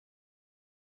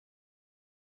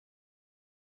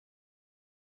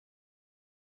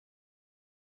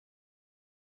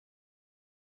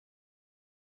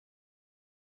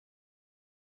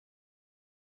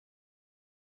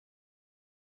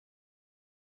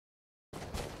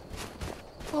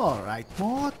Alright,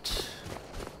 Mort.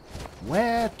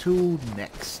 Where to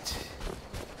next?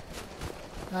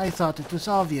 I thought it was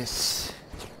obvious.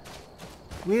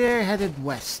 We're headed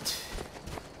west.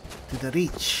 To the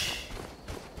Reach.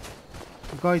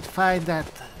 We're going to find that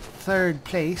third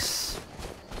place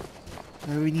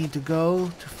where we need to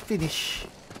go to finish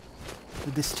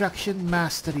the Destruction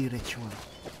Mastery Ritual.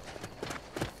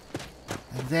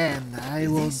 And then I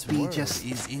won't be just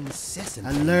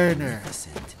a learner.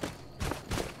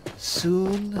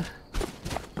 Soon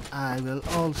I will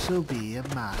also be a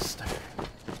master.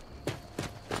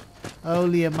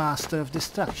 Only a master of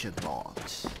destruction,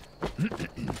 Mort.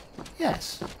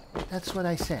 Yes, that's what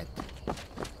I said.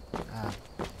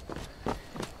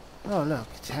 Oh look,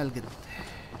 it's Helgen.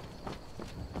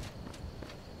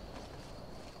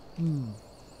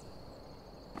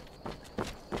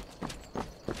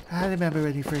 I remember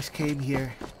when we first came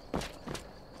here.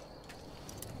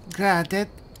 Granted,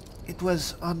 it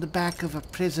was on the back of a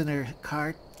prisoner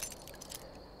cart,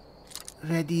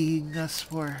 readying us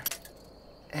for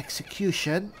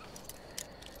execution.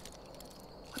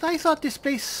 But I thought this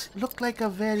place looked like a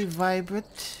very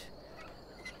vibrant,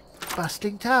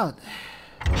 bustling town.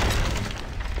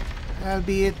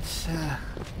 Albeit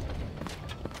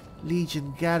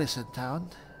Legion garrison town.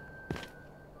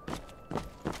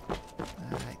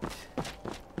 Alright.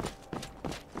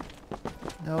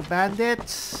 No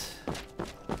bandits.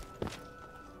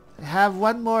 I have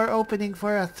one more opening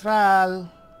for a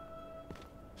thrall.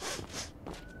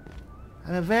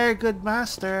 I'm a very good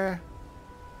master.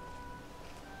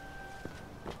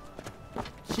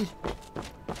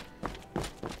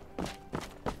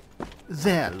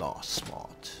 They're lost, Mort.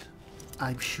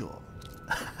 I'm sure.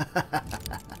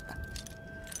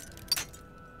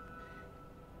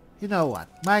 You know what?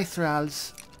 My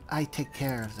thralls, I take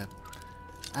care of them.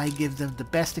 I give them the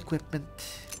best equipment.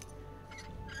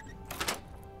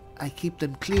 I keep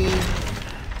them clean,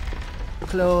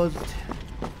 clothed.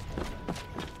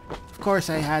 Of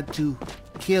course, I had to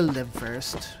kill them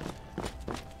first.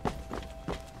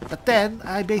 But then,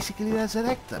 I basically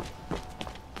resurrect them.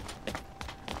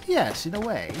 Yes, in a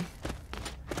way.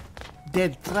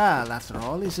 Dead thrall, after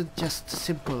all, isn't just a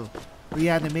simple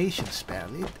reanimation spell.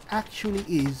 It actually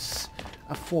is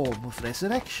a form of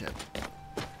resurrection.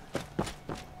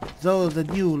 Though the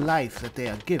new life that they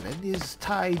are given is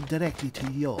tied directly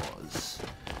to yours.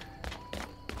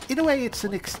 In a way, it's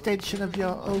an extension of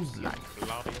your own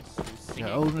life. Your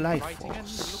own life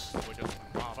force.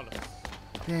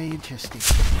 Very interesting.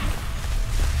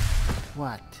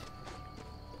 What?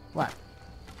 What?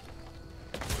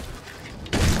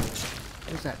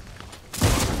 What's that?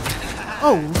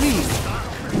 Oh, really?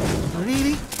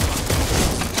 Really?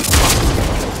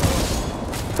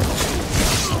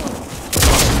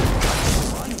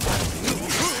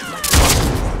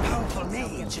 Powerful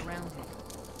mage.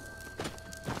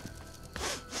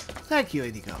 Thank you,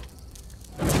 Inigo.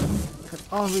 Can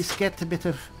always get a bit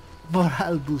of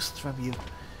morale boost from you.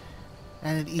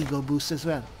 And an ego boost as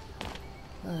well.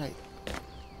 Alright.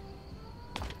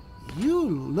 You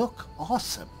look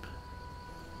awesome.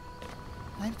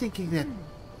 I'm thinking that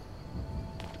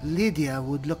Lydia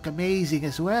would look amazing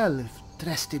as well if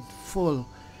dressed in full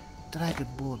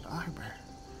Dragonborn armor.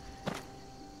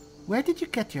 Where did you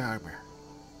get your armor?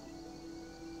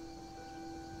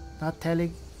 Not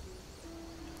telling?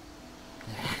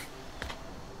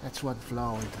 That's one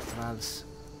flaw with the thralls.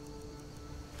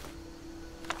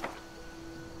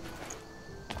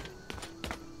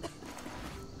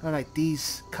 Alright,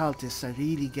 these cultists are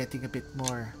really getting a bit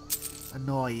more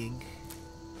annoying.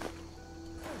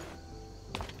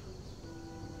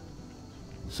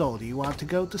 So, do you want to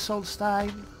go to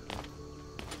Solstein?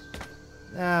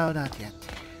 No, not yet.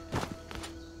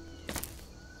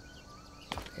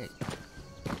 Hey.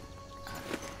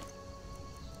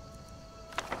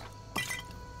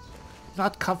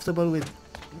 Not comfortable with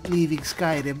leaving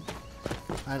Skyrim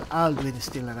while Alduin is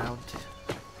still around.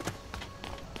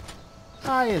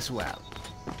 I as well.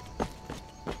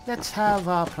 Let's have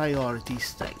our priorities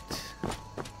straight.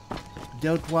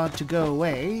 Don't want to go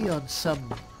away on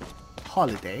some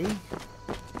holiday,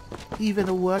 even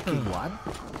a working one,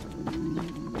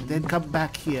 and then come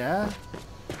back here,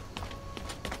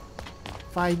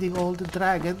 finding all the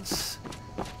dragons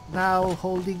now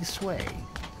holding sway.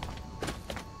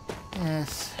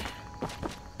 Yes.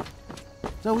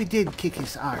 Though we did kick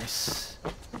his arse.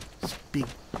 His big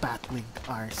bat-winged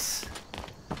arse.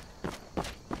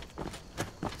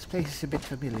 This place is a bit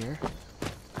familiar.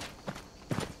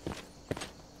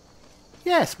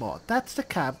 Yes, Mort, that's the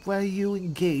camp where you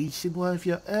engaged in one of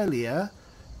your earlier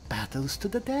battles to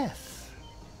the death.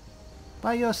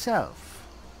 By yourself.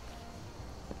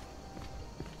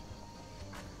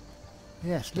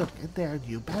 Yes, look, and there are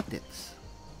new bandits.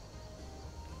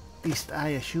 At least I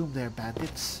assume they're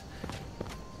bandits.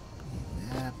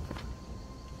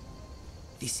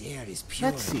 This air is pure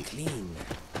and clean.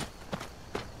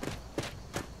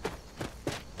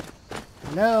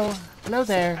 Hello? Hello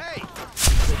there. Hey!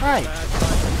 Hi.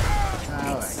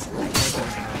 Alright.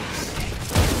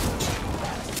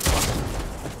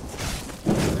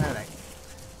 Alright.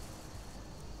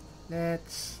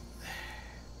 Let's...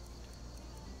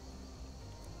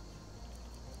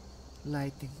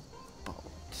 Lightning bolt.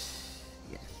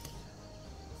 Yes.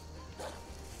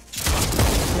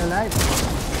 You're alive.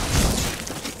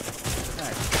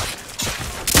 Alright.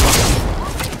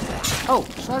 Oh,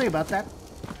 sorry about that.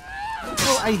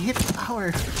 Oh, I hit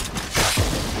our...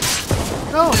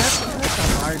 No, that's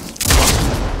not ours.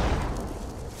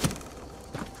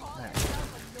 Alright.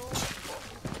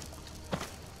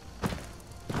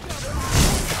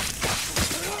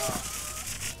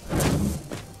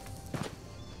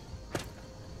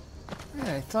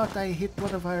 Yeah, I thought I hit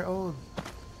one of our own.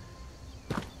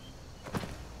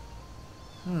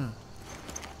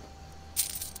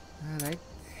 Alright.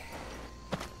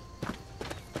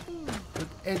 Would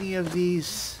any of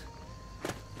these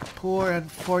poor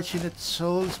unfortunate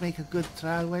souls make a good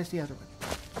trial? Where's the other one?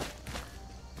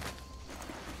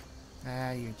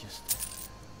 Ah, you're just...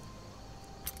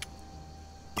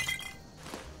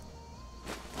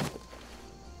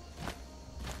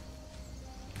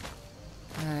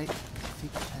 Alright, I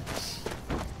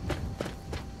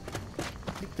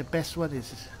think the best one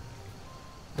is...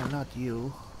 not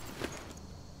you.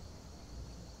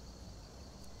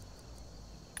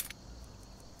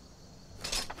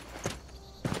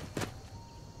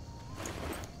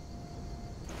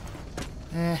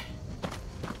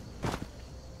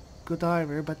 Good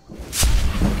armor, but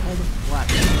kind of what?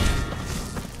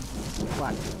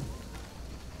 What?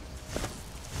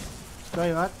 What's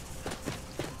going on?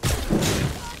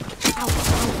 Ow!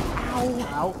 Ow! Ow!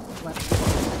 Ow! What?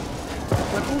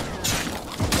 What?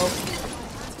 Oh!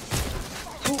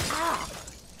 Oh! Ah!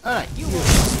 All right, you.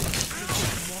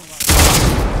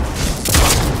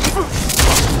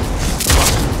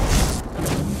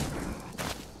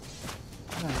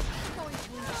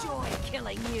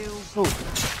 Oh.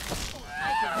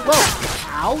 Whoa!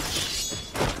 Ouch!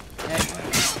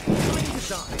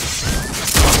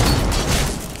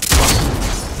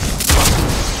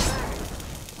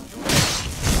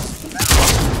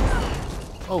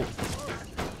 Oh.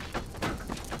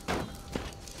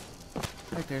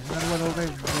 Right, there's another one over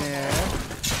there.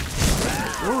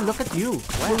 Oh, look at you!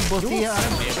 Full booty on.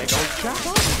 Maybe go chat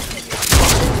up.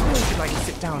 Would you like to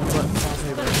sit down and work fast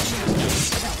over?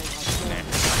 Nah,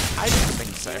 I don't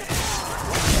think so.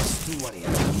 Let's do what you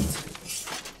need.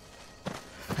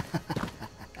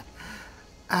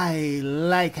 I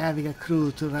like having a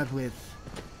crew to run with.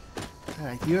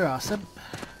 Alright, you're awesome.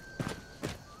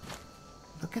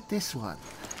 Look at this one.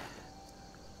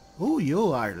 Oh,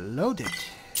 you are loaded.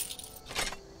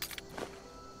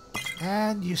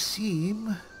 And you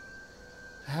seem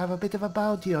to have a bit of a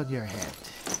bounty on your head.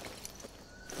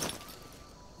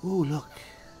 Ooh, look.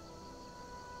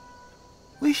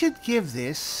 We should give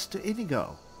this to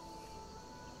Inigo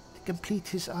to complete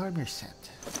his armor set.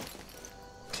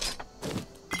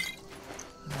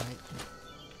 Alright.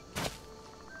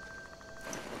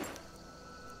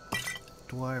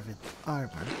 Dwarven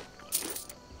armor.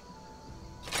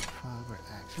 Flower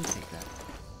axe, we'll take that.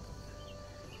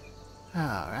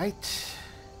 Alright.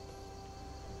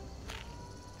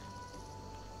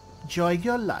 Enjoy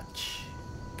your lunch.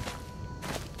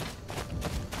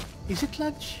 Is it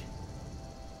lunch?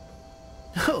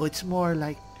 No, it's more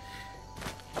like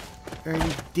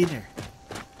early dinner.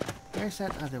 Where's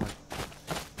that other one?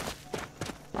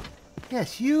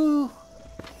 Yes, you're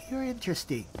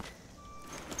interesting.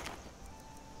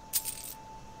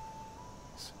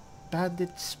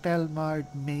 Bandit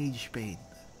Spellmarred Mage Bane.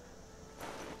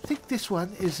 I think this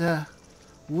one is a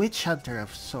witch hunter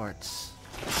of sorts.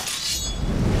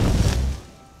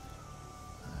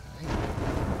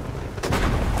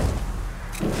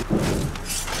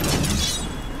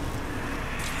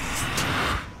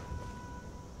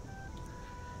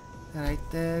 Alright,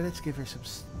 let's give her some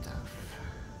stuff.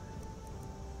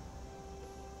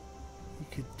 You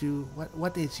could do...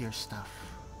 What is your stuff?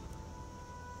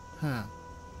 Huh.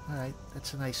 Alright,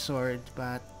 that's a nice sword,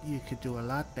 but you could do a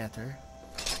lot better.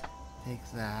 Take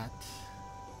that.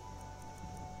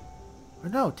 Or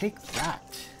no, take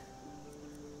that.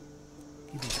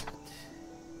 Give me that.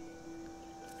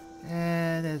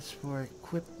 And as for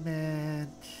equipment...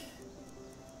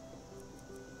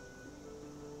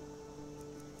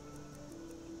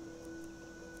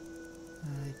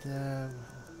 Right,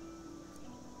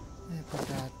 Put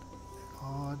that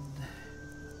on.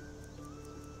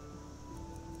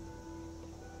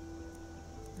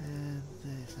 And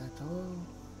is that all?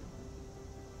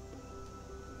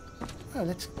 Oh,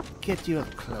 let's get you a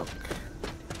cloak.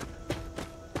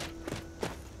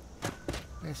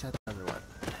 Where's that other one?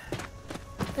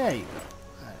 There you go.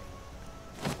 Alright.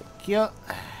 Thank you.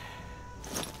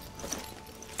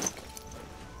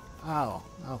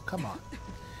 Oh, come on.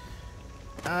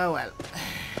 Oh well.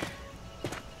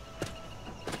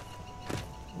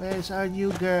 Where's our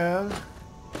new girl?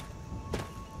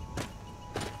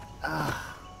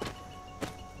 Ah.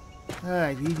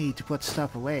 Alright, we need to put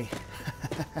stuff away.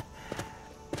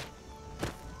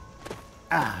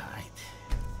 Alright.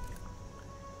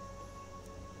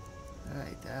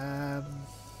 Alright,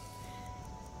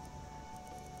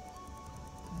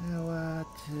 you know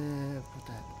what? Put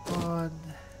that on.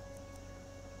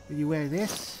 Will you wear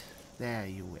this? There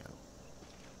you will.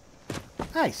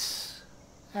 Nice.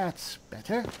 That's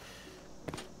better.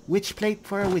 Witch plate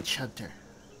for a witch hunter.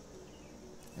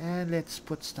 And let's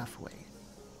put stuff away.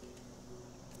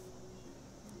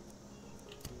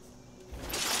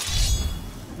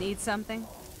 Need something?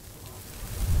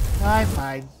 I'm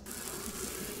fine.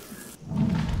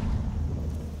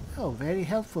 Oh, very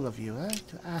helpful of you,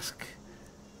 to ask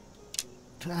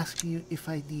me if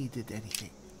I needed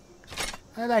anything.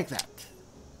 I like that.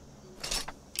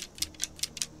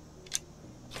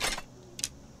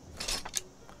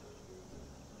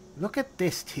 Look at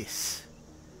this, Tis.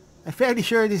 I'm fairly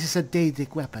sure this is a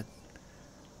Daedric weapon.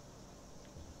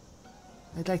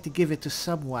 I'd like to give it to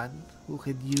someone who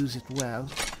can use it well.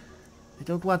 I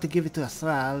don't want to give it to a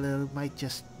Thrall, I might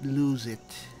just lose it.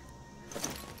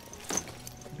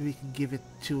 Maybe we can give it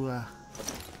to a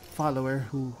follower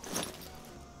who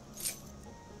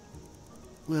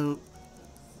will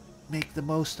make the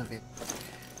most of it.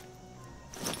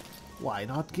 Why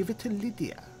not give it to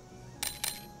Lydia?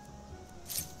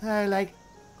 I like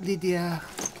Lydia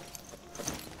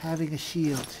having a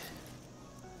shield.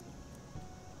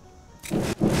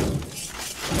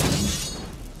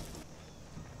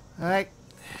 Alright.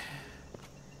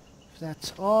 If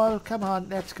that's all, come on,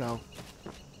 let's go.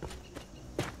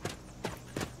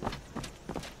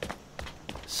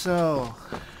 So,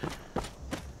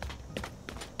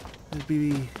 we'll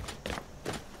be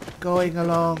going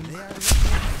along.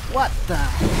 What the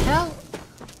hell?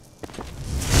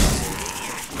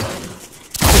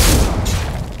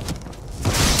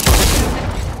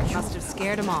 Must have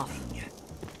scared him off.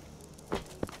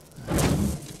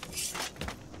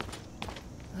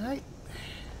 Alright.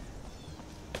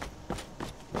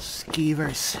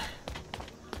 Skeevers.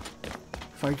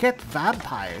 Forget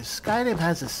vampires. Skyrim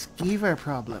has a skeever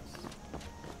problem.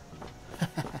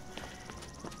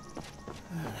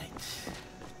 Alright.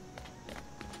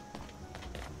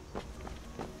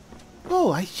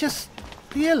 Oh, I just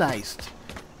realized.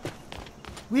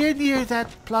 We're near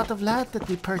that plot of land that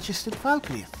we purchased in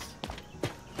Falkreath.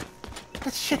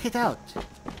 Let's check it out.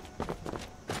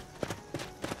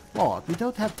 Oh, we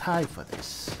don't have time for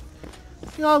this.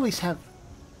 We always have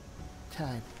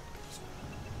time.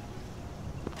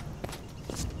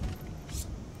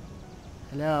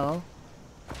 Hello?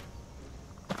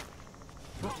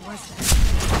 What was that?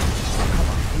 Come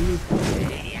on,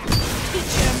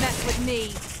 Teach you to mess with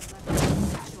me.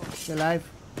 you alive?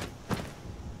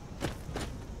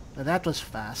 Well, that was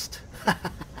fast.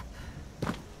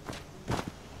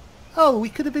 Oh, we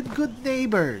could have been good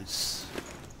neighbors.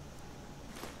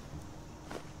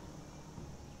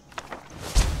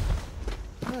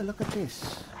 Oh, look at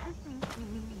this.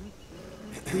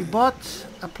 We bought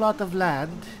a plot of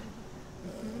land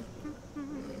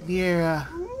near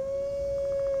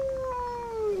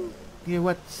near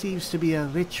what seems to be a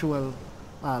ritual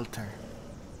altar.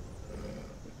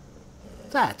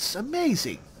 That's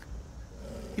amazing.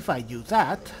 If I knew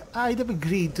that, I'd have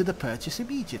agreed to the purchase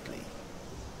immediately.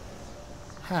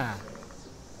 Huh.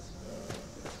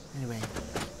 Anyway, I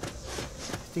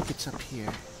think it's up here.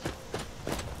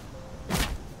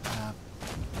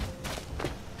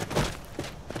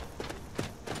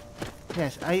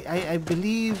 Yes, I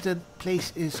believe the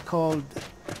place is called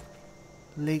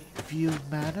Lakeview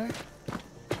Manor.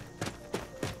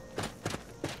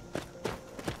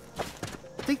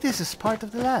 I think this is part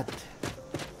of the land.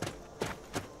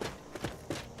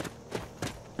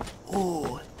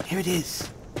 Oh, here it is.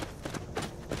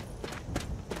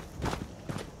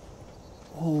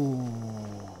 Oh.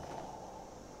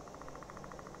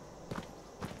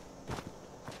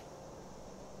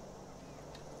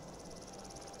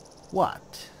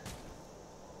 What?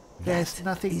 There's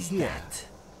nothing here.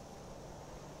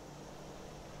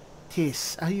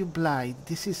 Tis, are you blind?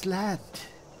 This is land.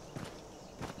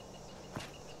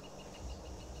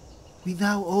 We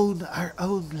now own our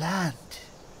own land.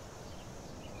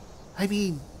 I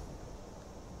mean,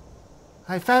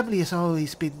 my family has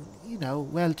always been, you know,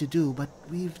 well-to-do, but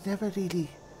we've never really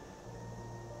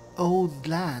owned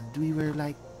land. We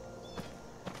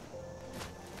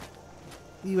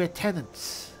were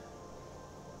tenants.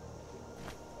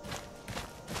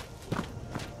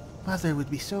 Mother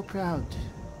would be so proud.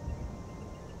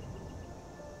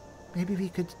 Maybe we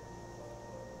could...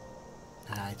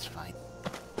 it's fine.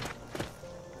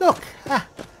 Look! Ah!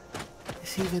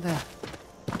 It's even a...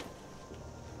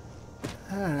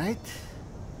 Alright.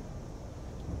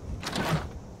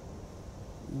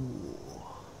 Ooh.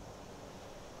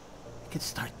 We can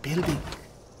start building.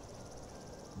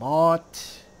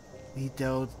 Mort, we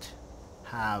don't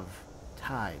have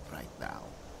time right now.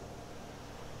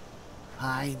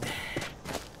 Fine.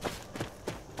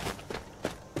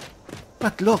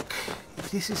 But look,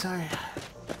 if this is our...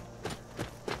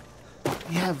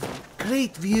 We have a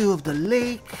great view of the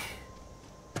lake.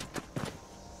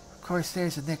 Of course,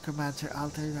 there's a necromancer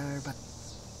altar there, but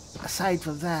aside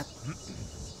from that...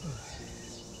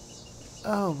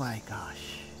 Oh my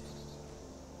gosh.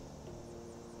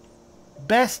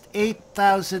 Best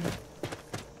 8,000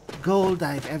 gold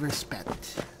I've ever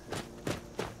spent.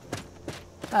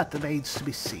 That remains to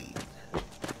be seen.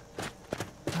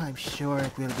 I'm sure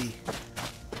it will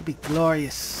be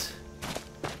glorious.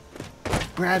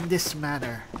 Brandis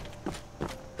Manor.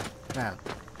 Well,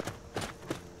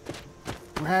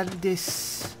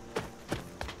 Brandis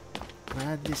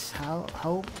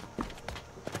home.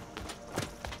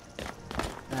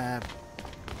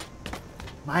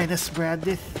 Minus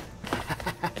Brandis.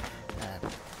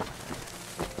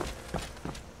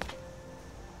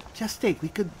 Just think, we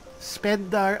could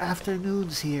spend our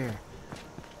afternoons here.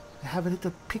 Have a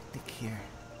little picnic here.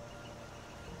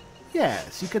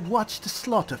 Yes, you could watch the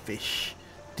slaughterfish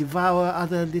devour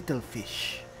other little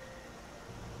fish.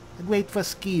 And wait for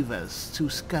skivers to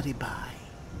scurry by.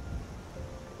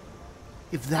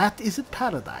 If that isn't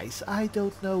paradise, I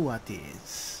don't know what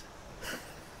is.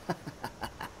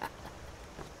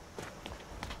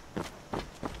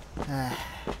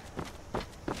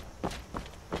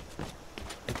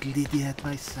 Lydia at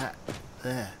my side.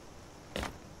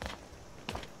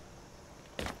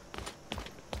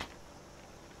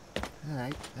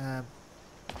 Alright,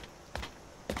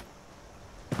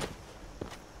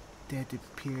 Dead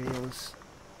Imperials.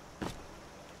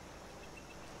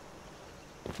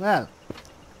 Well,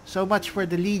 so much for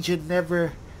the Legion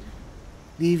never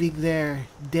leaving their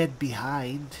dead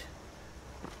behind.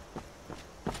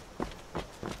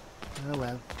 Oh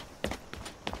well.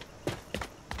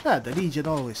 The Legion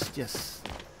always just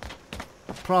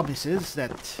promises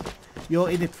that you're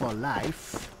in it for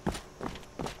life.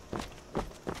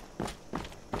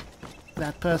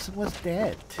 That person was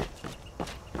dead.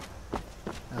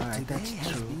 Alright, that's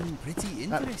true. Been pretty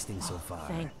interesting so far.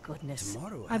 Thank goodness.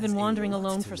 Tomorrow I've has been a wandering lot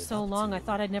alone to for live so up long, to. I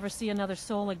thought I'd never see another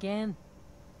soul again.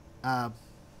 Alright,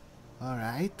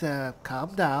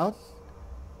 calm down.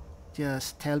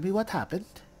 Just tell me what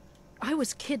happened. I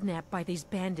was kidnapped by these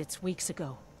bandits weeks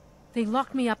ago. They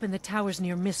locked me up in the towers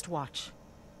near Mistwatch.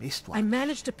 Mistwatch. I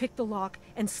managed to pick the lock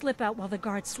and slip out while the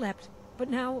guards slept, but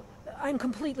now I'm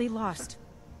completely lost.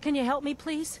 Can you help me,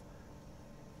 please?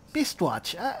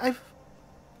 Mistwatch?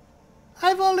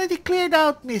 I've already cleared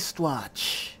out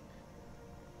Mistwatch.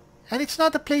 And it's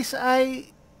not a place I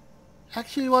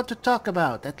actually want to talk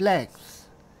about at length.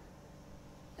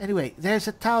 Anyway, there's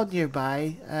a town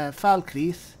nearby,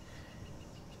 Falkreath,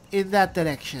 in that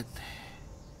direction.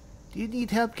 Do you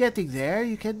need help getting there?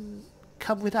 You can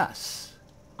come with us.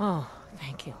 Oh,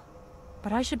 thank you.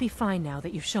 But I should be fine now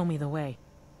that you've shown me the way.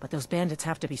 But those bandits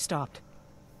have to be stopped.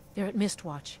 They're at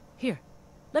Mistwatch. Here,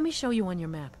 let me show you on your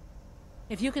map.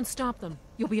 If you can stop them,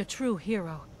 you'll be a true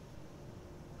hero.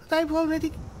 But I've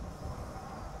already...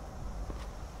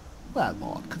 Well,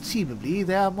 Mort, conceivably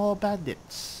there are more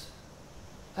bandits.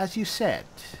 As you said,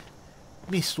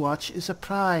 Mistwatch is a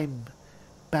prime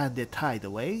bandit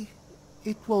hideaway.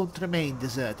 It won't remain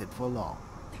deserted for long.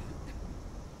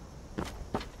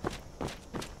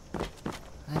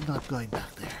 I'm not going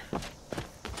back there.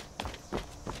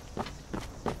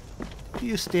 Do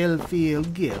you still feel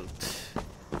guilt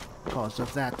because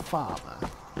of that farmer?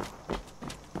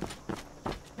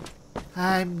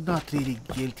 I'm not really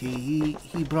guilty.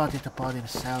 He brought it upon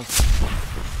himself.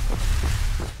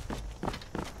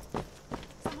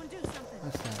 Someone do something.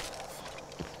 What's that?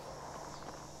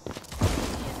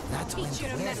 That went Teach you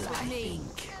to mess well, with I me.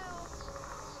 think.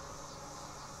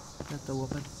 Is that the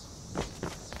woman?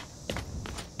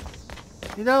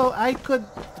 You know, I could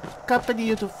accompany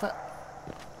you to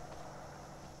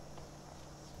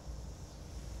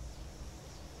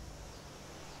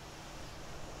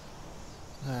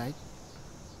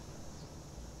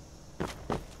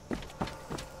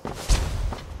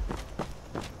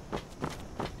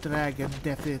dragon,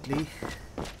 definitely.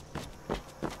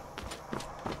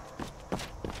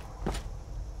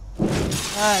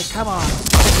 Alright, come on.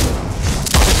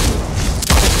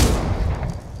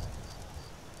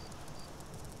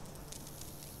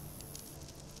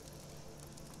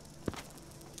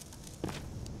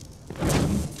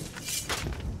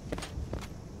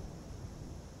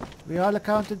 We all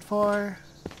accounted for?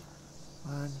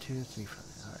 1, 2, 3, 4.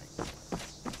 Alright.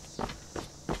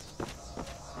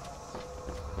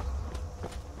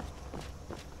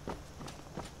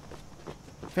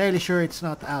 Fairly sure it's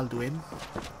not Alduin.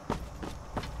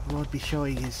 He won't be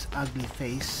showing his ugly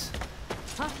face.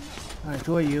 Alright,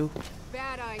 who are you?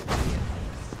 Bad idea.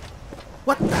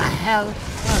 What the hell?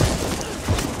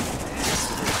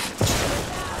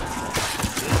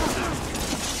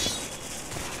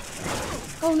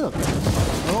 Oh look!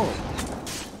 Oh!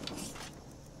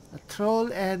 A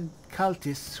troll and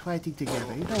cultists fighting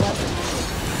together. You know what?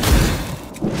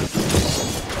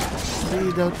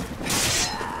 We don't...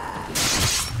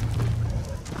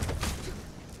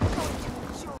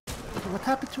 What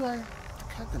happened to our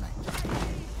candlelight?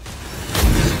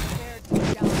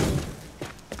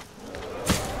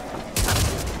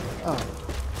 Oh.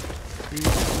 You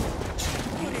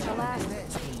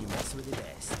mess with the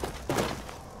best.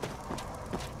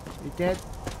 You dead?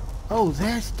 Oh,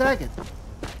 there's Dragon.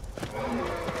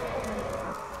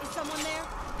 Is someone there?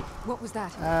 What was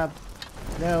that?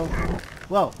 No.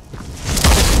 Whoa.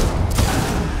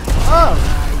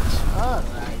 Alright,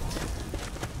 alright.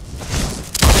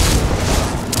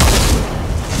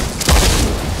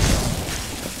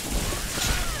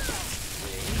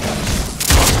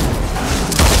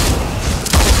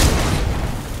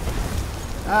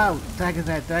 Oh,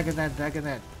 Dragonette, Dragonette,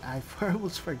 Dragonette. I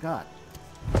almost forgot.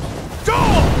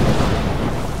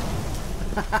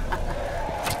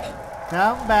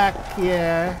 Come back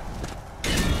here.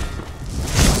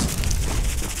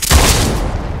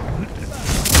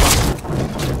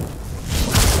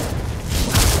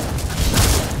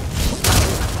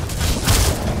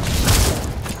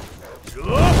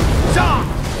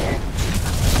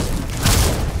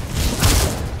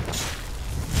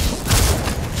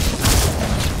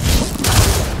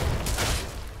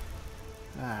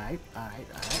 Alright.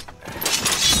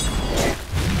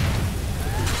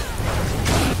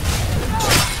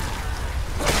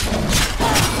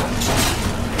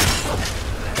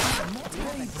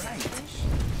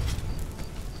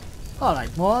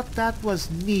 Alright, Mort, that was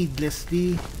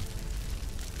needlessly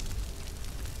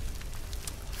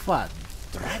fun.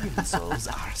 Dragon souls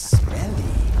are smelly.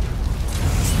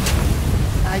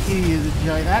 I knew you'd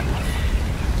enjoy that.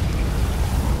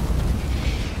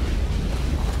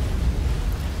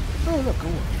 Oh, look, a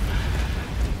wolf.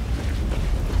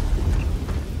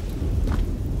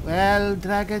 Well,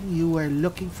 Dragon, you were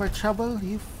looking for trouble.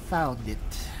 You found it.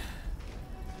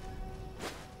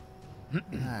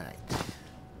 Alright.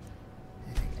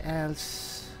 Anything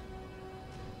else?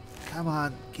 Come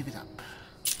on, give it up.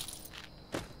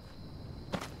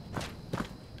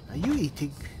 Are you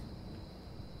eating?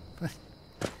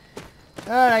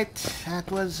 Alright, that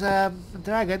was a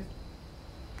dragon.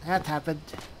 That happened.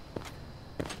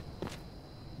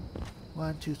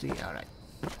 1, 2, 3, alright.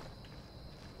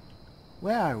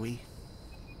 Where are we?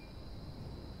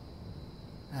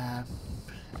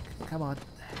 Come on.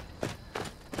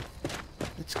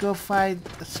 Let's go find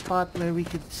a spot where we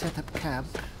can set up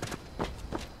camp.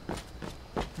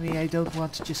 I mean, I don't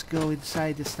want to just go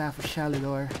inside the Staff of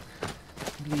Shalidor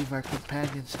and leave our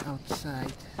companions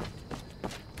outside.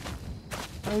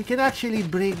 Well, we can actually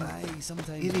bring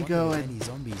Inigo and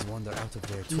zombies wander out of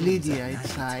their Lydia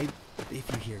inside.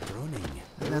 If you hear groaning,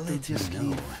 And let them just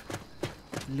leave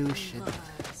Lucian.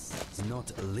 It's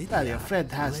not Lydia. Well, your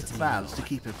friend has the valves to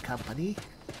keep him company.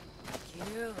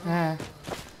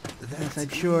 Yes, I'm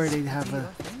sure they'd have a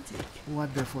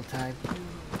wonderful time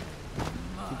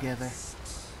together.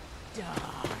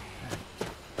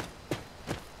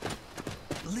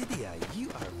 Lydia, you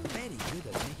are very good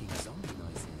at making zombie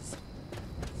noises.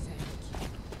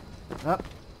 Oh,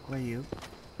 where are you?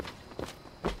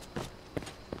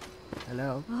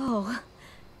 Hello? Oh,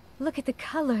 look at the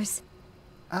colors.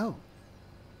 Oh.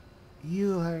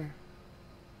 You're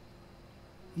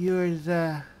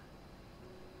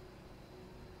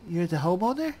the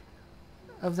homeowner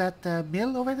of that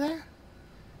mill over there?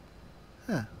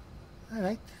 Huh.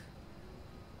 Alright.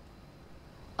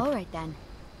 Alright then.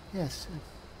 Yes.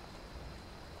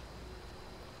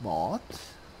 Mort?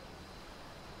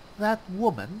 That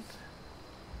woman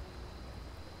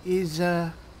is,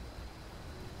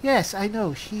 yes, I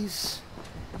know, she's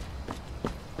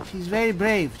very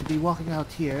brave to be walking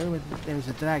out here when there's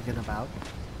a dragon about.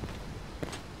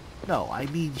 No, I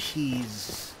mean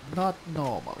she's not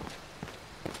normal.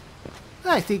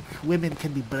 I think women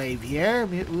can be brave here.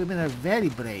 Women are very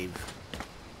brave.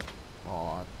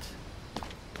 What?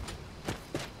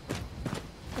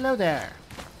 Hello there.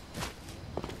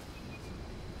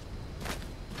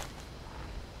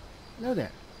 Hello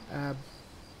there.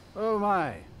 Oh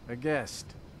my, a guest.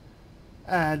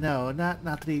 No,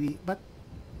 not really. But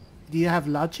do you have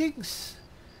lodgings?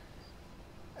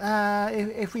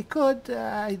 If we could,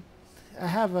 I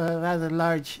have a rather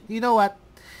large. You know what?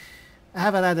 I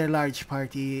have a rather large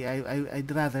party. I'd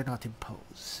rather not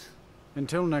impose.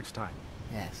 Until next time.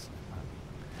 Yes.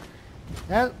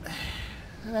 Well,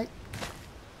 all right.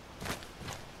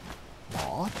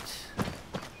 What?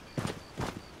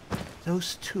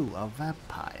 Those two are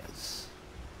vampires.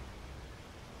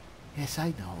 Yes,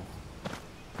 I know.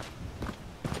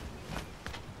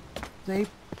 They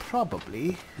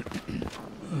probably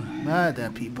murder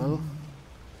people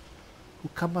who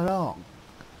come along.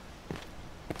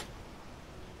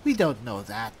 We don't know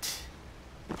that.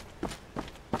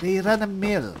 They run a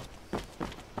mill.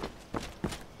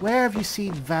 Where have you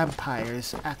seen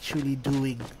vampires actually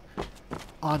doing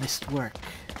honest work?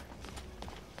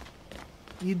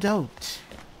 You don't.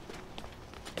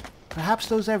 Perhaps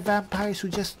those are vampires who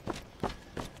just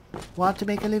want to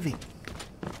make a living.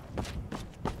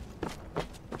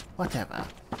 Whatever.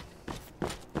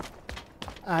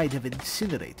 I'd have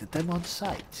incinerated them on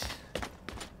sight.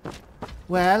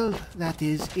 Well, that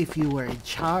is if you were in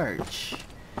charge.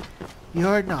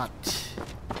 You're not.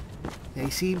 They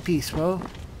seem peaceful,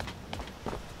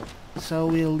 so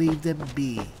we'll leave them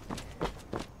be.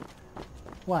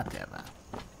 Whatever.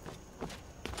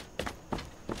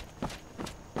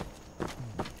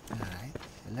 Alright,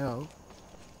 hello.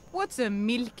 What's a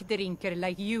milk drinker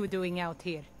like you doing out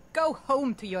here? Go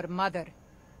home to your mother.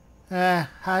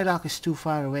 High Rock is too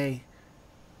far away.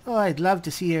 Oh, I'd love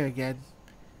to see her again.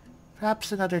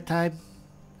 Perhaps another time.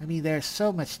 I mean, there's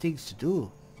so much things to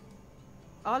do.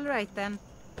 All right, then.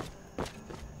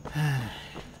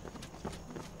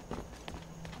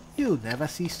 You never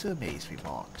cease to amaze me,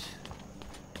 Mort.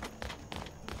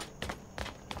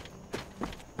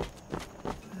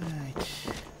 Right.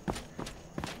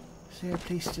 Is there a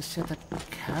place to set up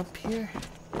camp here?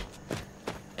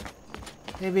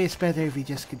 Maybe it's better if we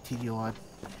just continue on.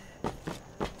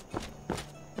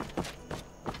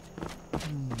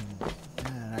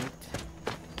 Alright.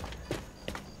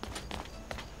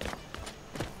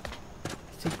 I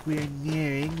think we're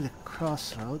nearing the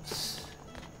crossroads.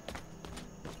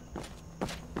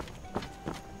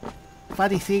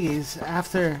 Funny thing is,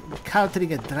 after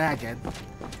encountering a dragon,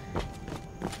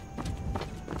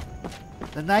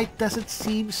 the night doesn't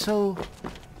seem so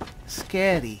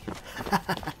scary.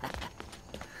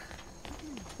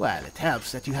 Well, it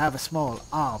helps that you have a small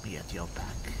army at your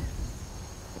back.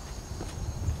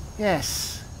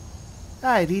 Yes,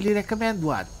 I really recommend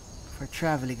one for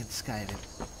traveling in Skyrim.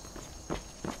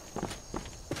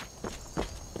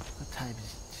 What time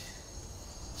is it?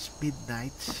 It's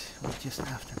midnight, or just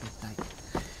after midnight.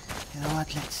 You know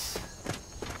what,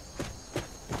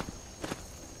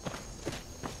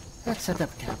 let's set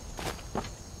up camp.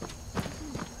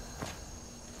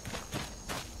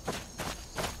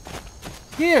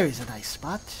 Here is a nice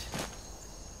spot.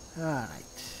 Alright.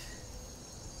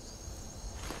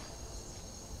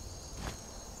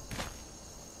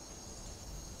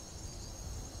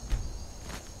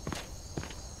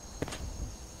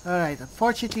 Alright,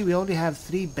 unfortunately we only have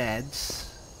 3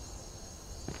 beds.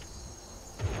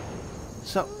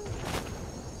 So,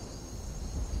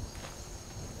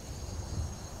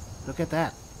 look at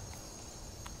that.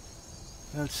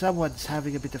 Well, someone's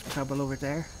having a bit of trouble over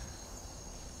there.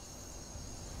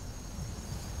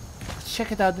 Let's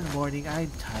check it out in the morning. I'm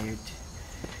tired.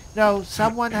 No,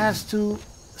 someone has to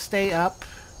stay up,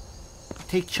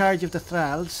 take charge of the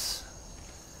thralls,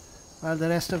 while the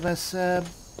rest of us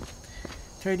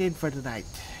turn in for the night.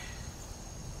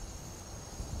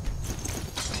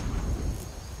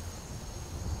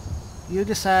 You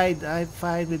decide. I'm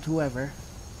fine with whoever.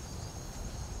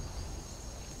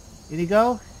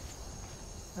 Inigo?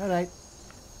 Alright.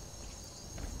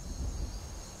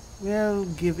 We'll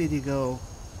give Inigo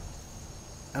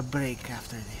a break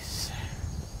after this.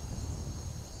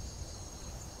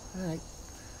 Alright.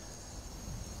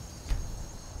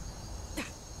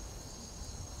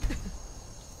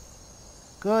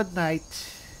 Good night.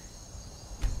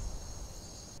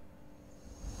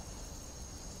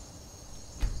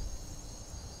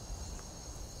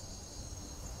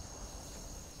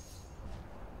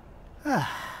 Here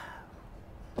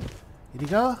you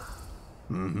go.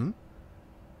 Mm-hmm.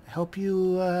 I hope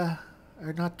you are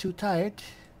not too tired.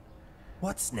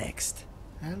 What's next?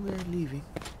 And we're leaving.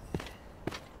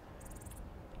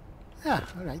 Ah,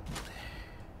 alright.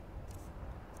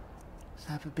 Let's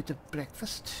have a bit of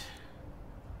breakfast.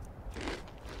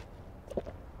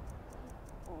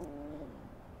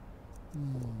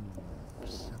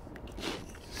 Some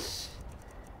cheese.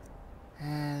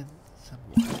 And some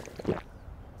water.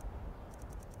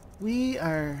 We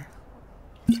are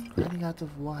running out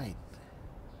of wine.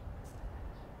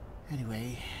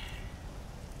 Anyway.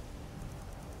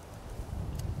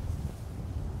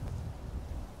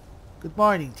 Good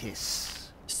morning,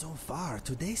 Tis. So far,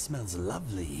 today smells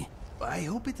lovely. I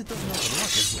hope it does not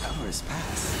rot as the hours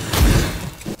pass.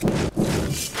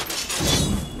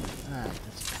 Alright,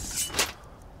 that's better.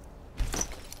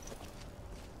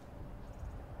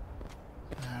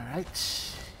 Alright.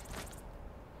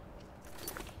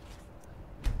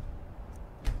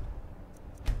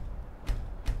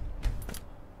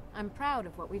 I'm proud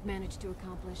of what we've managed to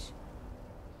accomplish.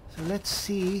 So let's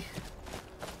see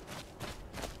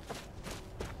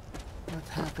what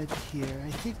happened here.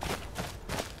 I think...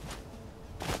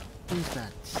 Who's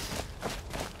that?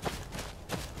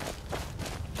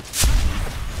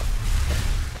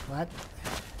 What?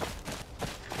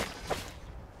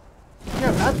 You're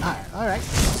a vampire, alright.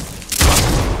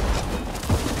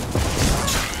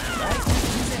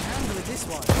 You can handle this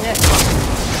one. Yes.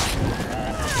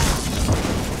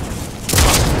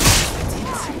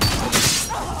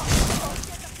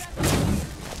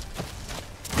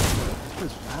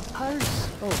 Those vampires?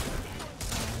 Oh.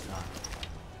 My God.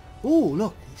 Ooh,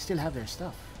 look, they still have their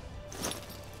stuff.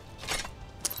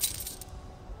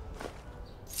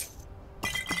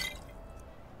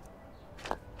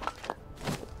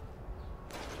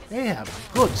 They have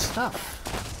good stuff.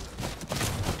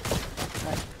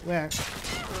 Right, where?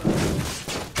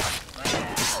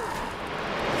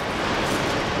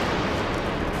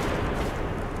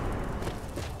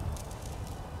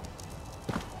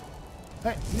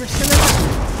 Hey, you're still in there.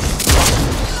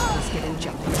 Let's get in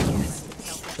jumping, I guess.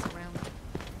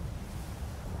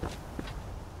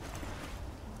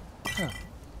 Huh.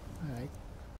 Alright.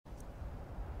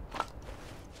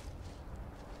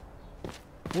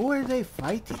 Who are they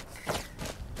fighting?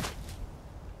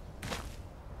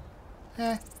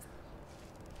 Eh.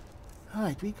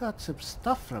 Alright, we got some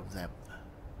stuff from them.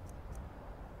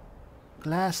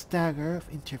 Glass dagger of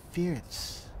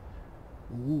interference.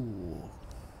 Ooh.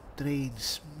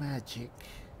 Drains magic.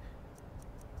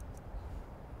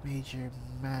 Major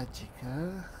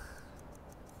magica.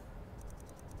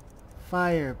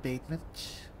 Fire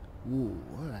abatement. Ooh,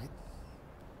 alright.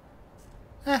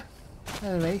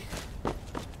 Anyway.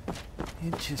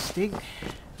 Interesting.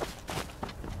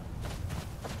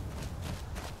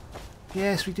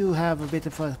 Yes, we do have a bit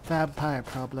of a vampire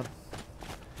problem.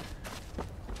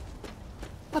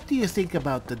 What do you think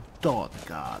about the Dawn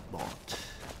God, Mort?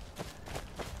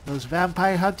 Those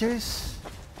vampire hunters?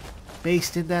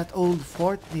 Based in that old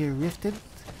fort near Riften?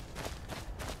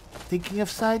 Thinking of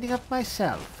signing up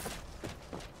myself.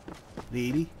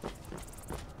 Really?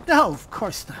 No, of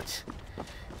course not.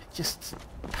 Just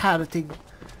parroting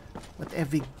what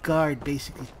every guard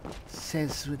basically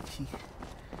says when she...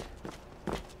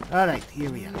 Alright,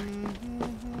 here we are.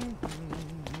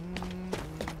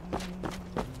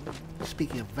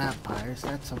 Speaking of vampires,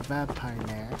 that's a vampire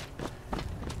lair.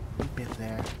 We've been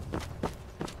there.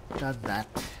 Done that.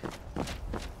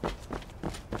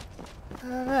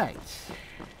 Alright.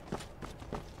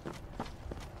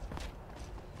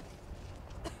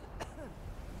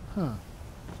 Huh.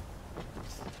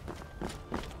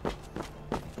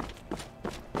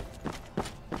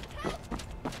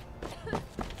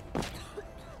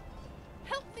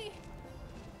 Help me!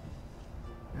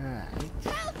 Alright.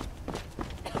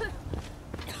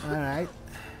 Alright.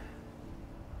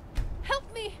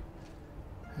 Help me!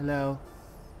 Hello.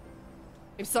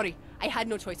 I'm sorry. I had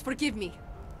no choice. Forgive me.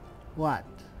 What?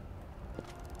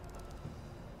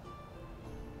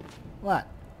 What?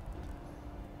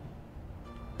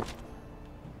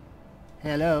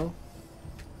 Hello?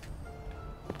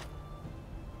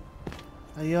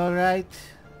 Are you alright?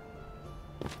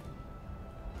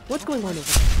 What's going on over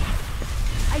there?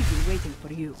 I've been waiting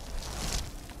for you.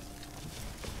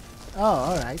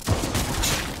 Oh, alright.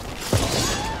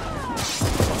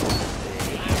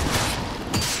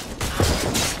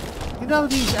 You know,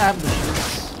 these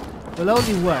ambushes will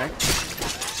only work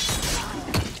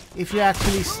if you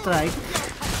actually strike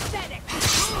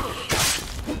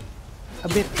a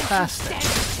bit faster.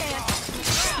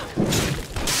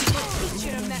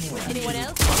 Anyone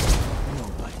else?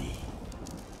 Nobody.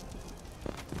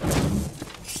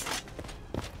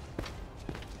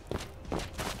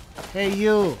 Hey,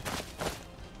 you!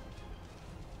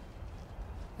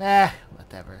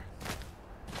 Whatever.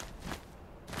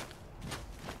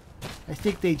 I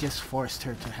think they just forced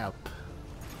her to help.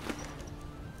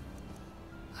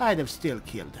 I'd have still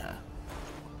killed her.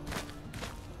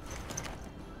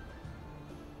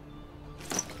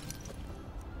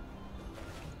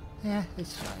 Yeah,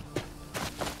 it's fine.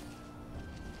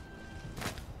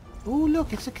 Oh,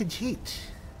 look, it's a Khajiit.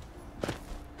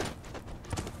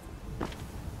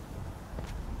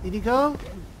 Did you go?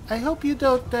 I hope you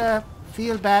don't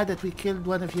feel bad that we killed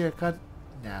one of your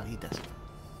No, he doesn't.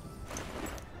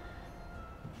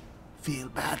 Feel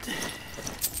bad.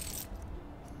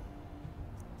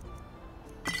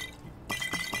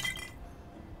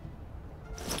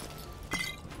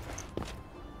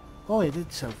 Oh, it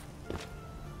is a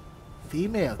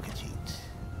female Khajiit.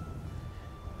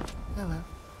 Oh well.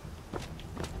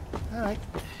 Alright.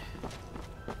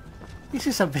 This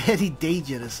is a very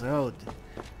dangerous road.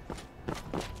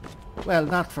 Well,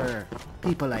 not for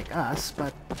people like us,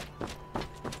 but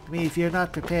I mean, if you're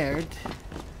not prepared,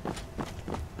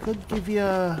 could give you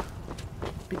a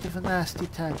bit of a nasty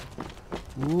time.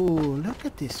 Ooh, look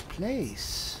at this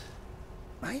place.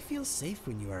 I feel safe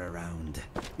when you are around.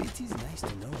 It is nice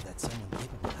to know that someone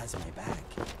capable has my back.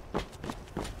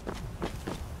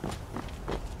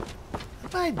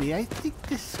 Remind me, I think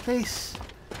this place...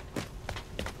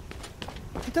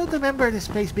 I don't remember this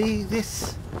place being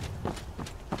this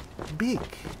big.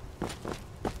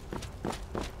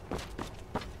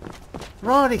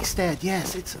 Ronigstead,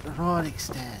 yes, it's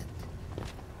Ronigstead.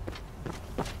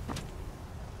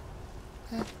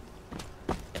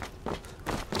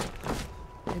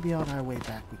 Maybe on our way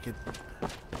back we could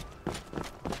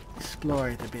explore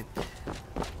it a bit.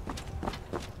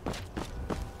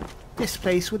 This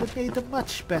place would have made a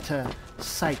much better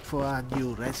site for our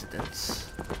new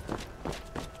residents.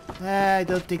 I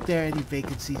don't think there are any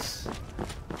vacancies.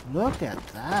 Look at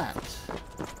that.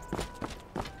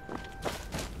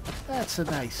 That's a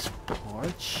nice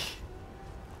porch.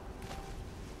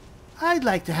 I'd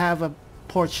like to have a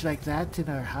porch like that in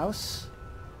our house.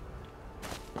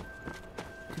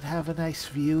 Could have a nice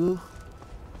view.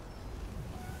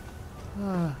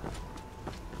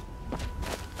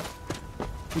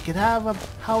 We could have a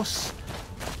house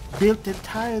built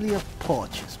entirely of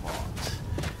porches, Mort.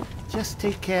 Just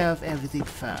take care of everything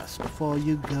first before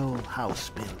you go house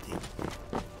building.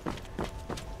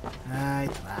 Right.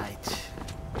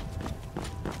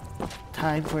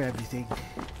 Time for everything.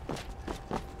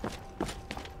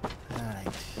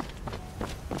 Alright.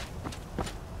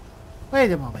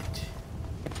 Wait a moment.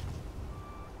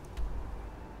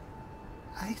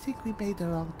 I think we made the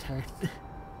wrong turn.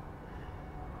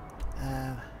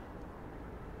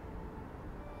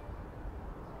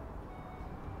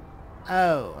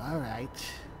 Oh, alright.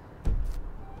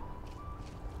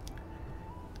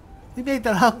 We made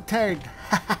the wrong turn.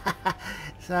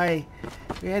 Sorry.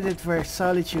 We're headed for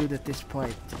Solitude at this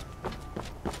point.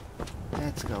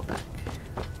 Let's go back.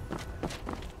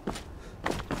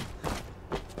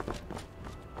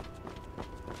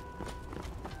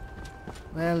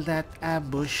 Well, that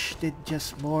ambush did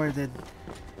just more than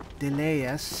delay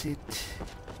us. It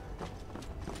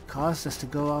caused us to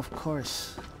go off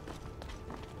course.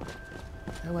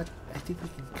 You know what? I think we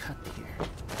can cut here.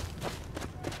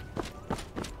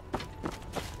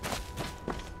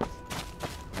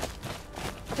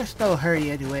 There's no hurry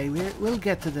anyway. We'll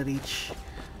get to the reach.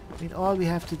 I mean, all we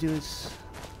have to do is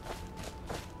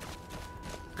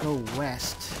go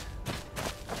west.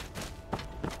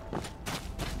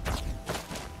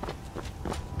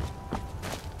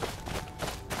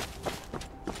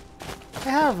 I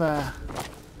have a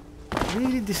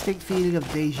really distinct feeling of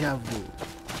deja vu.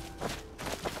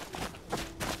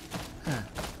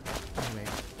 Anyway.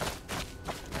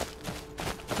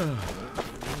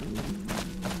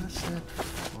 What's that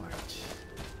fort?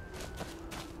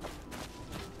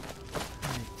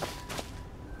 Right.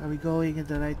 Are we going in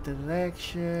the right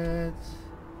direction?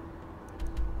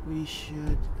 We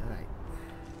should... Right.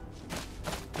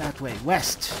 That way.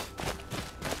 West.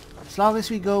 As long as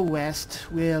we go west,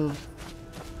 we'll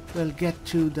get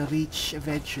to the reach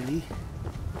eventually.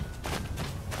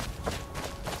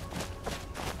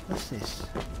 What's this?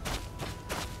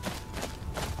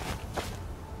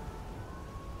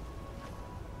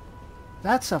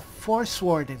 That's a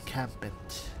Forsworn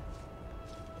encampment.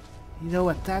 You know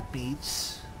what that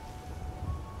means?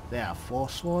 There are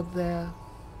Forsworn there.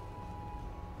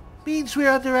 Means we're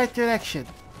on the right direction.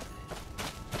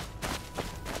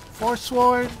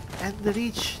 Forsworn and the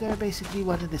reach, they're basically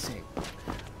one and the same.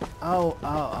 Oh, no.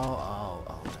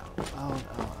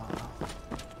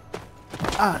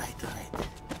 Alright.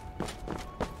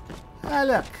 Ah,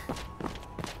 look.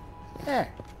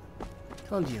 There.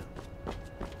 Told you.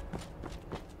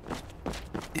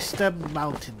 It's the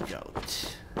mountain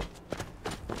goat.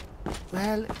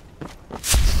 Well,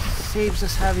 saves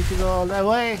us having to go all the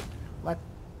way. What?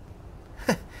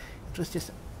 It was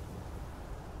just...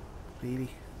 Really?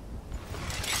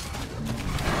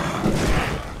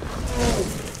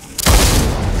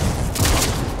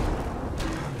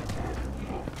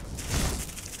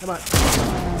 Come on.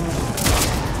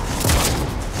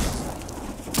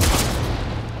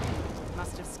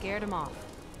 Must have scared him off.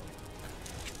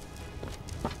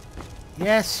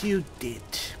 Yes, you did,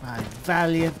 my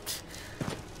valiant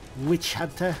witch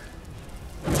hunter.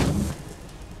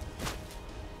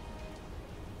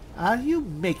 Are you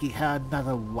making her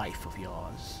another wife of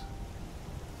yours?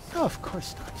 No, of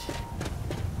course not.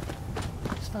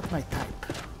 It's not my type.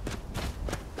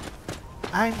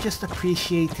 I'm just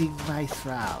appreciating my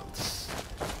thralls.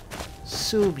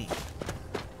 Sue me.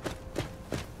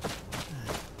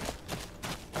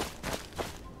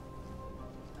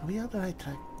 Are we on the right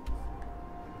track?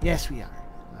 Yes, we are.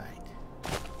 Right.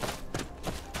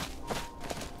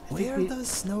 Where does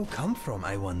snow come from,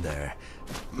 I wonder?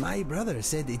 My brother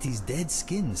said it is dead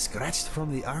skin scratched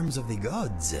from the arms of the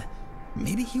gods.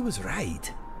 Maybe he was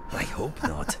right. I hope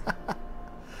not.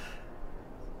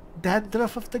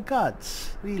 Dandruff of the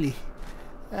gods. Really.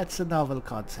 That's a novel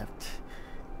concept.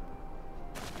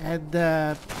 And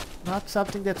not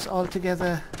something that's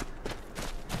altogether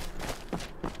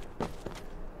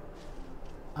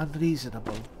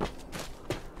unreasonable.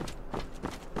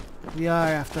 We are,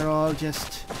 after all,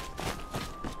 just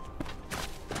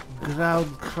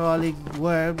ground-crawling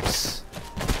worms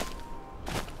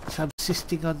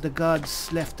subsisting on the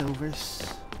gods' leftovers.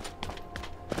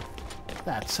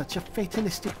 That's such a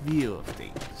fatalistic view of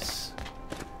things.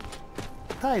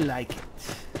 But I like it.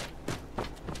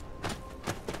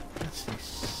 What's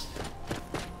this?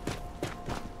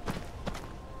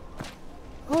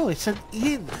 Oh, it's an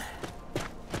inn.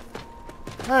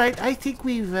 Alright, I think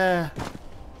we've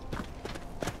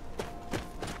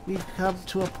come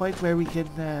to a point where we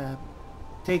can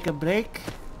take a break.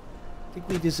 I think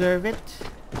we deserve it.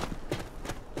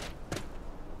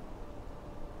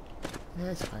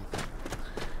 Yeah, it's fine.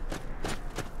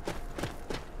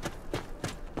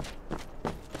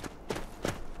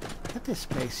 Look at this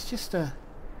place, just an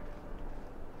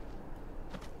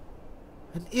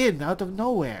inn out of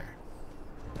nowhere.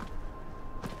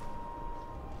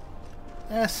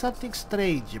 There's something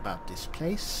strange about this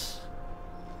place.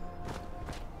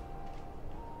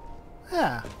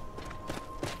 Yeah.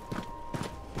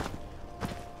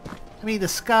 I mean, the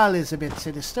skull is a bit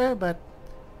sinister, but...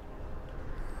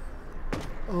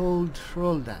 Old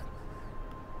Roldan.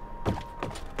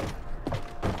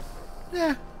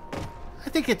 Yeah. I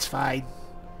think it's fine.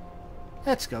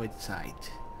 Let's go inside.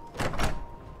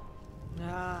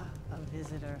 Ah, a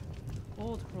visitor.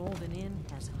 Old Roldan Inn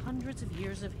has hundreds of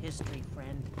years of history,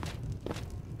 friend.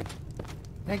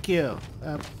 Thank you.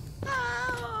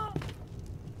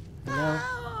 Hello?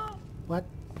 What?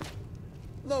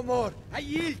 No more. I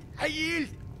yield. I yield.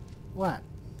 What?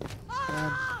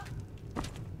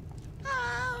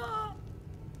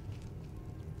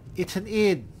 It's an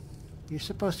inn. You're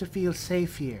supposed to feel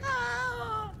safe here.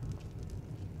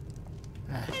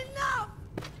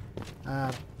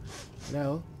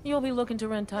 Hello? You'll be looking to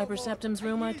rent Tiber Septim's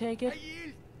room, I take it?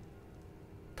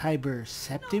 Tiber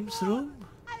Septim's room?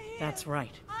 That's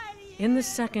right. In the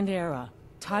Second Era,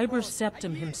 Tiber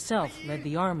Septim himself led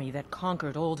the army that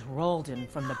conquered Old Roldan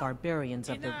from the barbarians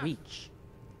of the Reach.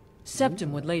 Septim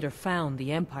would later found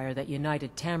the empire that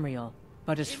united Tamriel,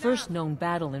 but his first known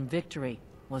battle and victory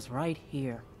was right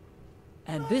here.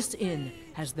 And this inn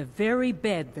has the very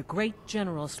bed the great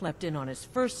general slept in on his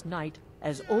first night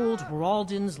as Old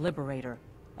Roldan's liberator,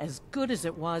 as good as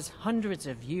it was hundreds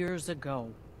of years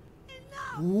ago.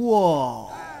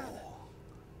 Whoa!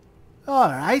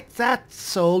 Alright, that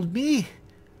sold me.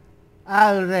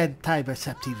 I'll rent Tiber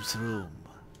Septim's room.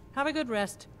 Have a good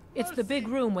rest. It's the big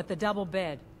room with the double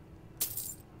bed.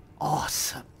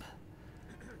 Awesome.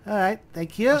 Alright,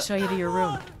 thank you. I'll show you to your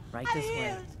room. Right this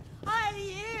way. I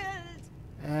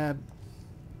yield.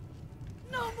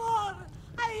 No more.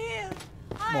 I yield.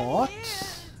 Mort?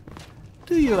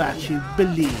 Do you actually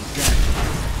believe that?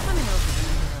 Let me know if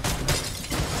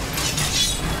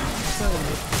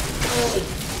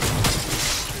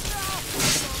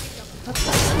What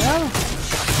the hell?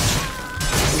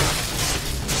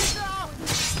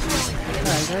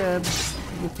 Alright,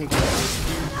 you take it.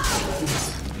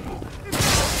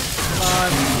 Come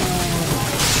on.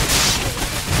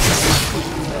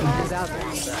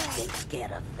 Take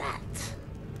care of that.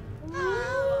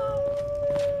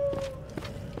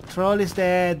 Troll is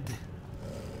dead.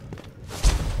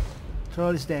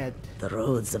 Troll is dead. The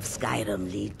roads of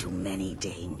Skyrim lead to many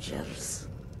dangers.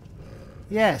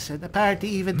 Yes, and apparently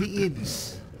even the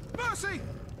inns. Mercy!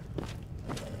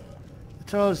 The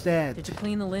troll's dead. Did you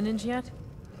clean the linens yet?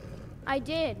 I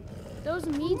did. Those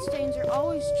mead stains are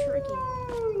always tricky.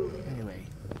 Anyway,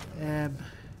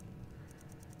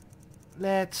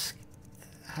 let's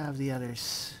have the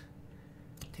others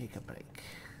take a break.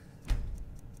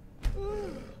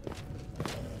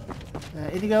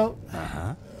 Inigo?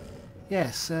 Uh-huh.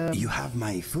 Yes, You have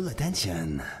my full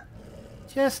attention.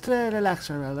 just relax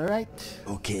a while, alright?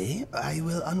 Okay, I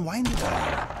will unwind it all.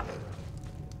 I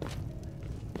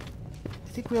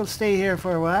think we'll stay here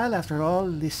for a while, after all.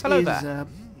 This Hello is, there.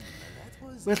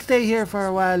 we'll stay here for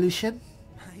a while, Lucian.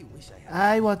 I wish I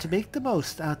had... I want to make the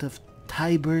most out of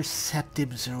Tiber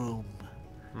Septim's room.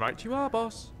 Right you are,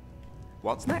 boss.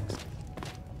 What's next?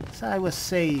 As I was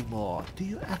saying, Mort, do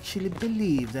you actually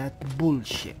believe that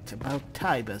bullshit about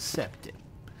Tiber Septim?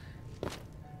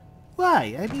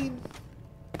 Why? I mean,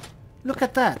 look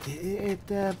at that.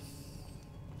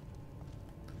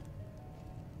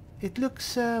 It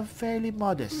looks fairly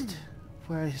modest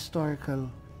for a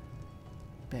historical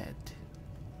bed.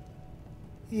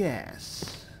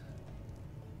 Yes.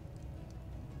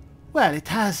 Well, it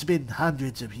has been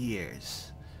hundreds of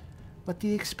years. What do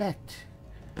you expect?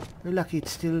 We're lucky it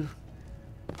still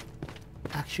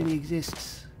actually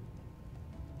exists.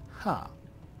 Huh.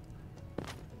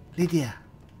 Lydia.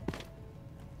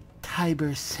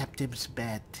 Tiber Septim's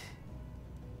bed.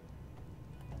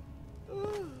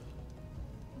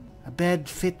 A bed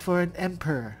fit for an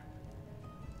emperor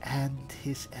and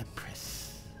his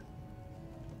empress.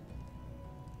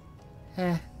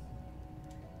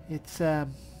 It's a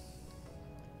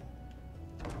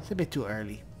bit too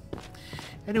early.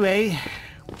 Anyway,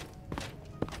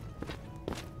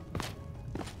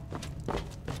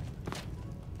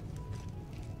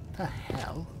 the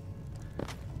hell?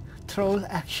 Troll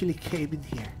actually came in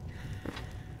here.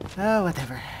 Oh,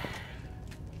 whatever.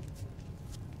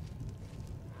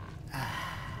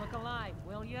 Look alive,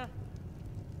 will ya?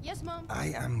 Yes, Mom. I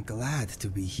am glad to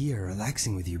be here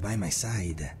relaxing with you by my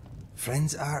side.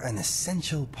 Friends are an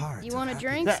essential part You of want a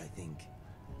happiness, drink? I think.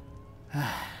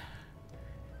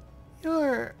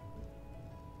 You're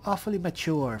awfully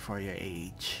mature for your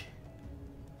age.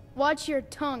 Watch your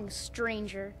tongue,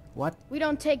 stranger. What? We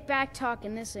don't take back talk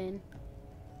in this inn.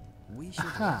 We should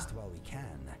Aha. rest while we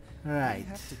can. Right. We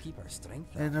have to keep our strength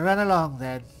up. Then run along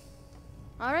then.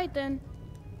 All right, then.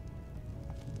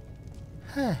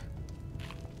 Huh.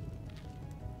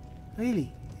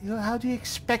 Really? How do you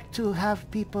expect to have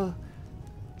people...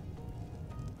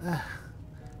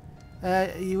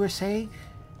 you were saying?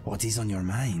 What is on your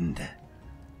mind?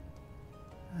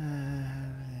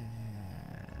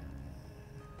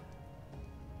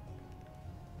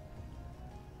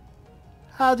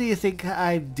 How do you think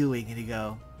I'm doing,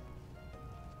 Inigo?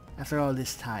 After all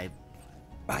this time.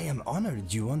 I am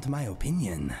honored you want my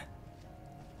opinion.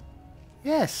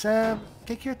 Yes,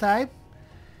 take your time.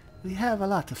 We have a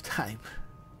lot of time.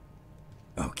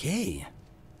 Okay.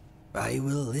 I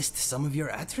will list some of your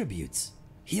attributes.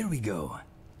 Here we go.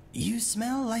 You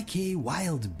smell like a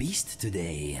wild beast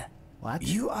today. What?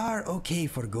 You are okay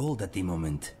for gold at the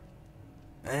moment.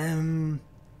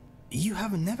 You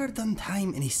have never done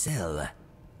time in a cell,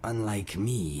 unlike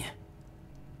me.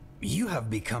 You have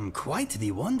become quite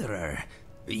the wanderer.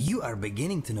 You are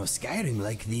beginning to know Skyrim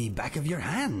like the back of your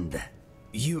hand.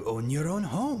 You own your own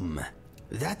home.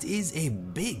 That is a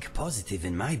big positive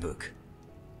in my book.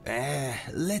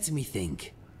 Let me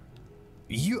think.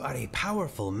 You are a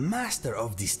powerful master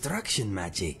of destruction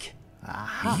magic.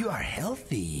 Aha. You are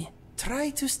healthy. Try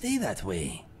to stay that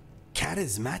way.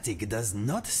 Charismatic does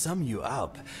not sum you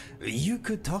up. You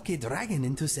could talk a dragon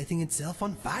into setting itself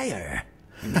on fire.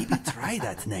 Maybe try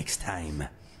that next time.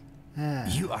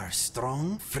 You are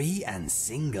strong, free, and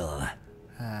single.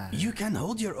 You can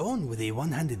hold your own with a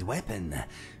one-handed weapon.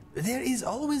 There is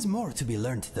always more to be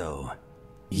learnt, though.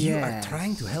 You are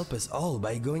trying to help us all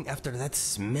by going after that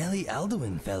smelly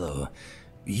Alduin fellow.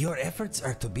 Your efforts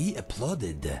are to be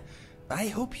applauded. I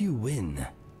hope you win.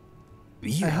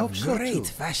 You have great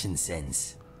fashion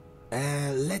sense.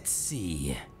 Let's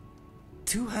see.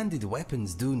 Two-handed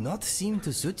weapons do not seem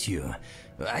to suit you.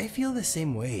 I feel the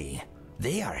same way.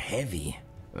 They are heavy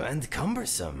and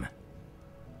cumbersome.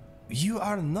 You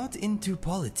are not into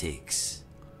politics.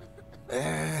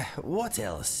 What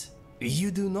else?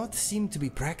 You do not seem to be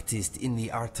practiced in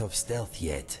the art of stealth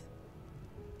yet.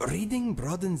 Reading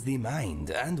broadens the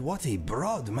mind, and what a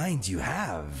broad mind you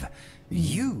have.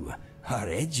 You are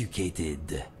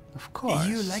educated. Of course.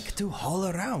 You like to haul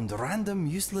around random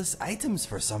useless items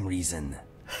for some reason.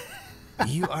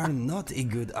 You are not a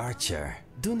good archer.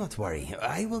 Do not worry,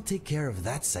 I will take care of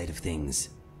that side of things.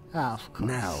 Of course.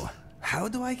 Now, how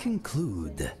do I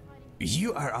conclude?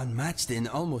 You are unmatched in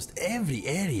almost every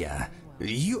area.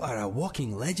 You are a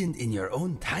walking legend in your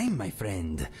own time, my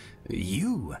friend.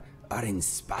 You are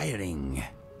inspiring.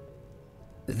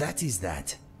 That is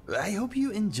that. I hope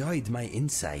you enjoyed my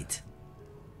insight.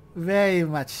 Very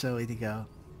much so, Inigo.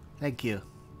 Thank you.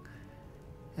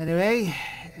 Anyway,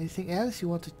 anything else you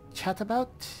want to chat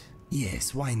about?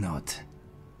 Yes, why not?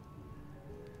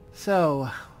 So,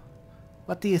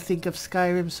 what do you think of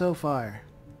Skyrim so far?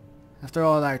 After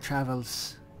all our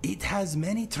travels. It has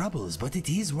many troubles, but it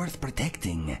is worth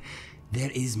protecting.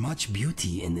 There is much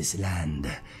beauty in this land.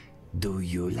 Do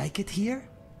you like it here?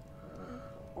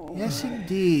 Yes,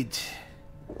 indeed.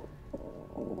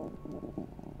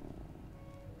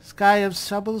 Skyrim's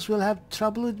troubles will have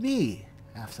trouble with me,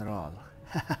 after all.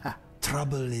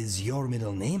 Trouble is your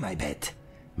middle name, I bet.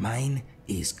 Mine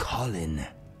is Colin.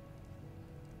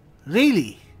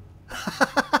 Really?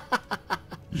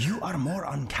 You are more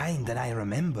unkind than I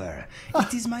remember.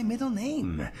 It is my middle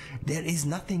name. There is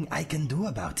nothing I can do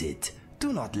about it.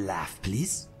 Do not laugh,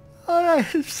 please.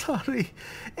 Alright, I'm sorry.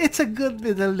 It's a good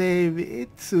middle name.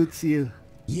 It suits you.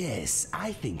 Yes,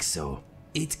 I think so.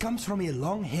 It comes from a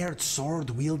long-haired,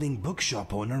 sword-wielding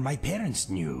bookshop owner my parents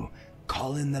knew.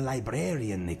 Colin the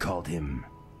Librarian, they called him.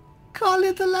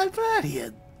 Colin the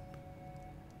Librarian?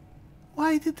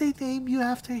 Why did they name you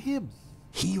after him?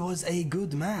 He was a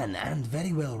good man and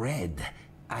very well read.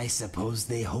 I suppose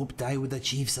they hoped I would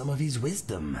achieve some of his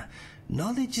wisdom.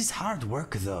 Knowledge is hard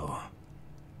work, though.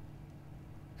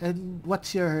 And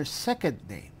what's your second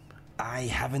name? I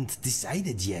haven't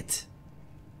decided yet.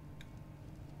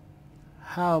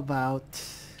 How about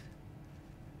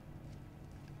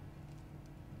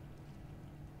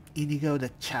Inigo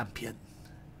the Champion?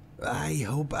 I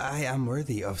hope I am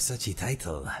worthy of such a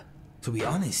title. To be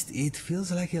honest, it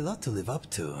feels like a lot to live up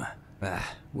to.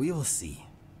 We will see.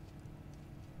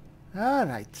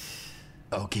 Alright.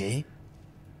 Okay.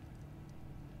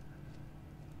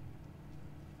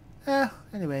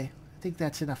 Anyway, I think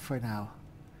that's enough for now.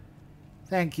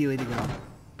 Thank you, Inigo.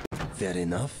 Fair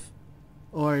enough.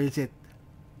 Or is it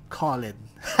Colin?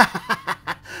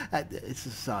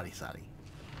 Sorry.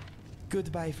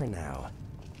 Goodbye for now.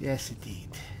 Yes, indeed.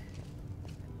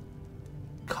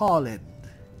 Colin.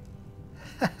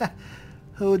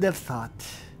 Who'd have thought?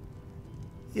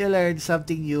 You learn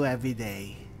something new every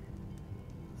day.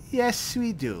 Yes,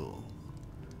 we do.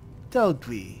 Don't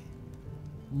we,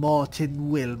 Mort and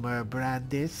Wilmer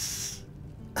Brandis?